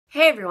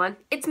Hey everyone,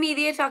 it's me,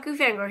 the Otaku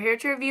Fangirl, here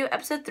to review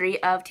episode 3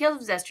 of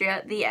Tales of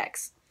Zestiria, The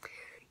X.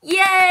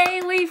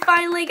 Yay! We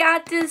finally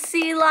got to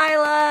see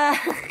Lila!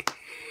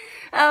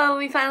 Oh,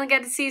 we finally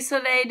got to see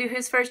Soleil do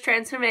his first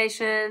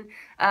transformation,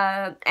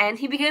 and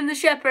he became the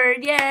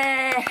shepherd,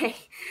 yay!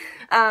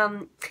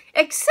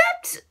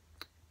 Except,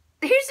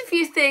 here's a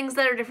few things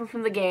that are different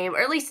from the game, or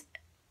at least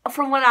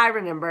from what I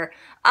remember.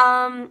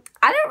 I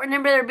don't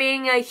remember there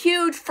being a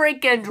huge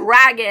freaking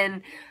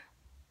dragon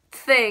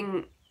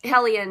thing,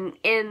 Hellion,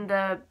 in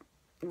the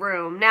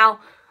room.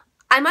 Now,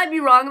 I might be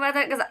wrong about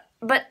that,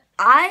 but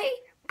I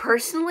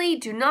personally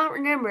do not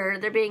remember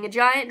there being a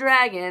giant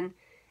dragon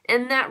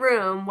in that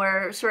room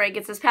where Soraya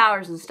gets his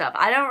powers and stuff.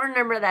 I don't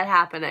remember that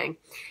happening.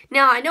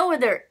 Now, I know where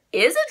there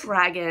is a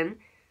dragon,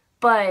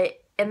 but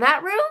in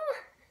that room,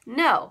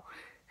 no.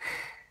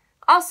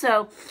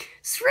 Also,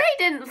 Soraya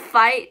didn't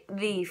fight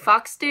the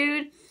fox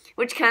dude,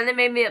 which kind of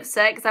made me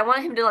upset because I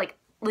wanted him to,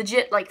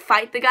 legit,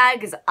 fight the guy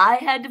because I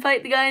had to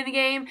fight the guy in the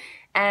game,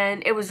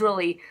 and it was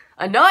really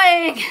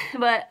annoying,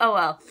 but oh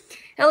well.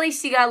 At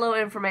least he got a little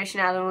information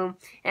out of him,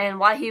 and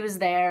why he was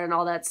there, and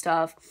all that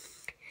stuff.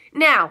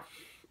 Now,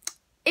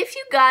 if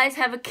you guys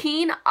have a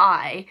keen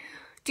eye,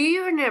 do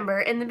you remember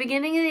in the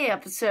beginning of the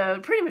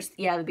episode, pretty much,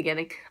 yeah, the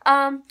beginning,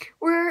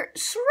 where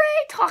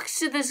Soraya talks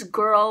to this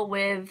girl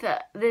with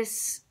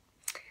this,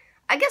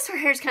 I guess her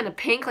hair's kind of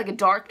pink, like a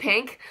dark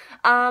pink.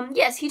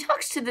 Yes, he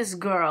talks to this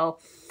girl,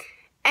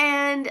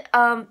 and,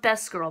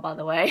 best girl, by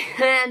the way,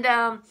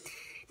 and,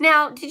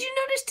 now, did you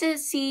notice to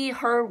see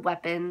her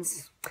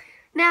weapons?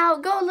 Now,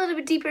 go a little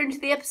bit deeper into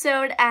the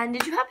episode, and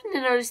did you happen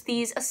to notice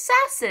these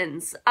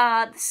assassins?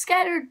 The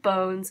scattered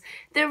bones,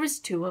 there was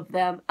two of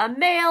them, a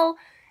male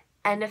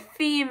and a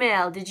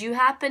female. Did you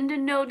happen to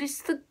notice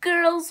the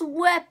girl's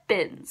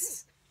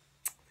weapons?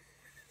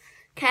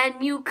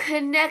 Can you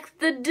connect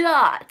the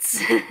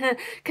dots?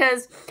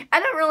 Because I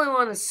don't really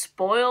want to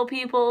spoil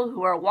people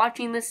who are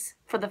watching this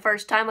for the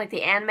first time, like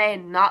the anime,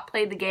 and not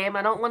play the game.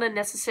 I don't want to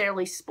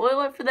necessarily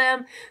spoil it for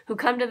them who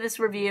come to this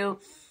review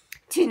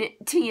to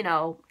you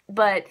know,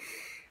 but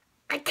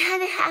I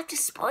kind of have to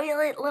spoil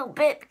it a little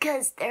bit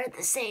because they're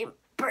the same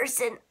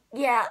person.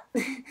 Yeah.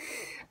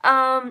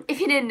 If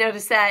you didn't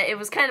notice that, it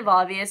was kind of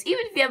obvious.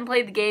 Even if you haven't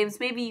played the games,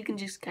 maybe you can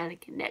just kind of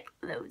connect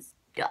those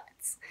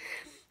dots.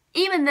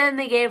 Even then,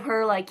 they gave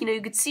her,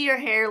 you could see her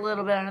hair a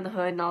little bit under the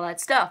hood and all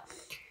that stuff.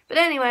 But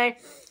anyway,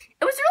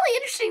 it was really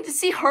interesting to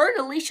see her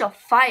and Alicia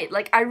fight.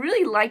 I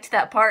really liked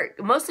that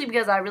part, mostly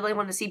because I really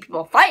want to see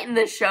people fight in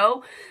this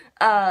show,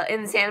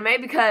 in this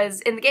anime, because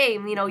in the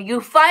game,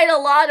 you fight a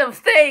lot of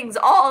things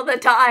all the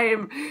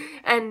time,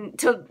 and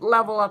to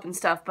level up and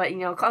stuff, but,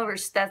 of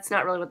course, that's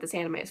not really what this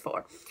anime is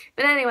for.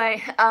 But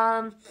anyway,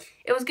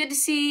 it was good to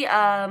see,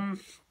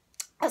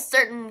 a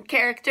certain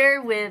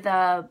character with,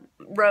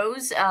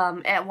 Rose,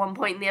 at one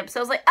point in the episode.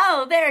 I was like,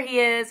 oh, there he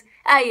is.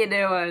 How you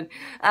doing?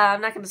 I'm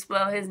not going to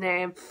spoil his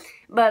name,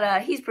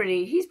 but, he's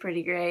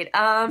pretty great.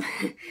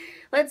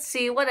 Let's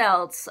see, what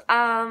else?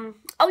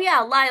 Oh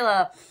yeah,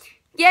 Lila.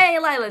 Yay,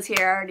 Lila's here.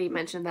 I already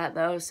mentioned that,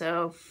 though,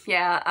 so,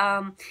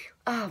 yeah,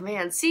 oh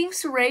man, seeing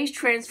Soraya's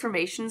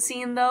transformation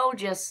scene, though,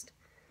 just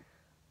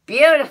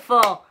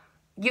beautiful.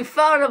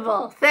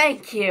 Euphonable,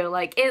 thank you.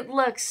 It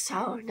looks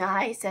so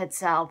nice and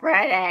so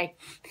pretty.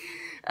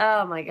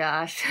 Oh my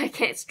gosh, I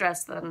can't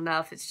stress that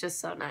enough. It's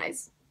just so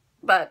nice.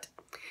 But,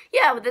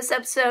 yeah, with this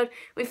episode,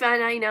 we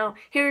found out,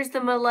 here's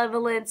the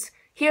Malevolence,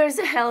 here's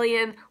the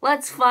Hellion,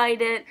 let's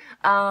fight it.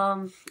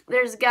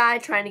 There's a guy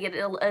trying to get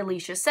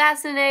Alicia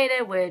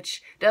assassinated,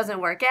 which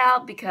doesn't work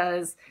out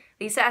because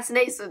the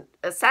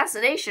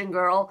assassination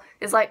girl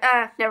is like,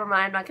 never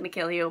mind, I'm not gonna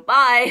kill you,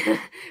 bye,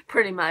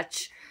 pretty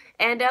much.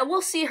 And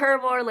we'll see her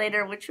more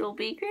later, which will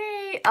be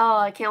great. Oh,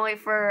 I can't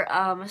wait for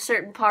a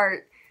certain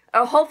part.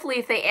 Or hopefully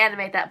if they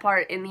animate that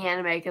part in the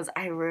anime, because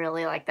I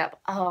really like that.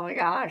 Oh my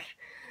gosh.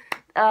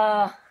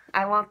 I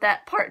want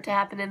that part to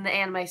happen in the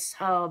anime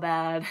so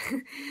bad.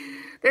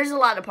 There's a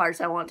lot of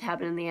parts I want to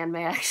happen in the anime,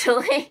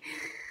 actually.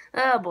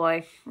 Oh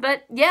boy.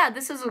 But yeah,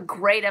 this is a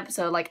great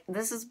episode.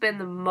 This has been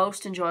the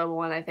most enjoyable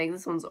one, I think.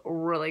 This one's a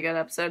really good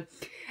episode.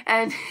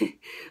 And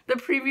the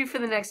preview for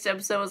the next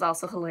episode was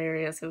also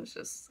hilarious. It was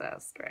just,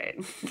 that's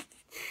great.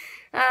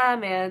 Ah,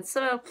 man.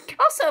 So,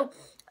 also,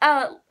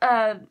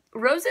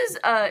 Rose's,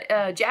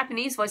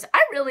 Japanese voice,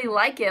 I really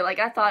like it.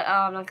 I thought, oh,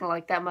 I'm not gonna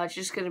like that much.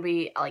 It's just gonna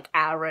be,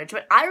 average.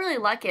 But I really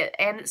like it.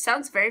 And it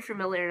sounds very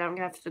familiar, and I'm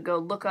gonna have to go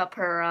look up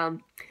her,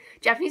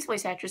 Japanese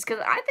voice actress,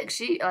 because I think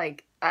she,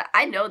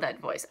 I know that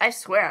voice. I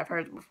swear I've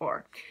heard it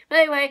before. But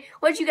anyway,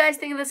 what did you guys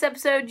think of this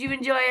episode? Did you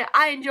enjoy it?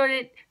 I enjoyed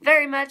it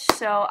very much,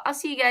 so I'll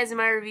see you guys in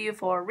my review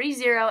for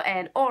ReZero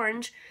and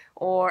Orange,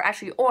 or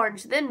actually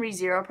Orange, then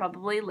ReZero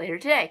probably later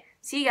today.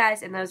 See you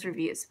guys in those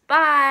reviews.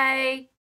 Bye!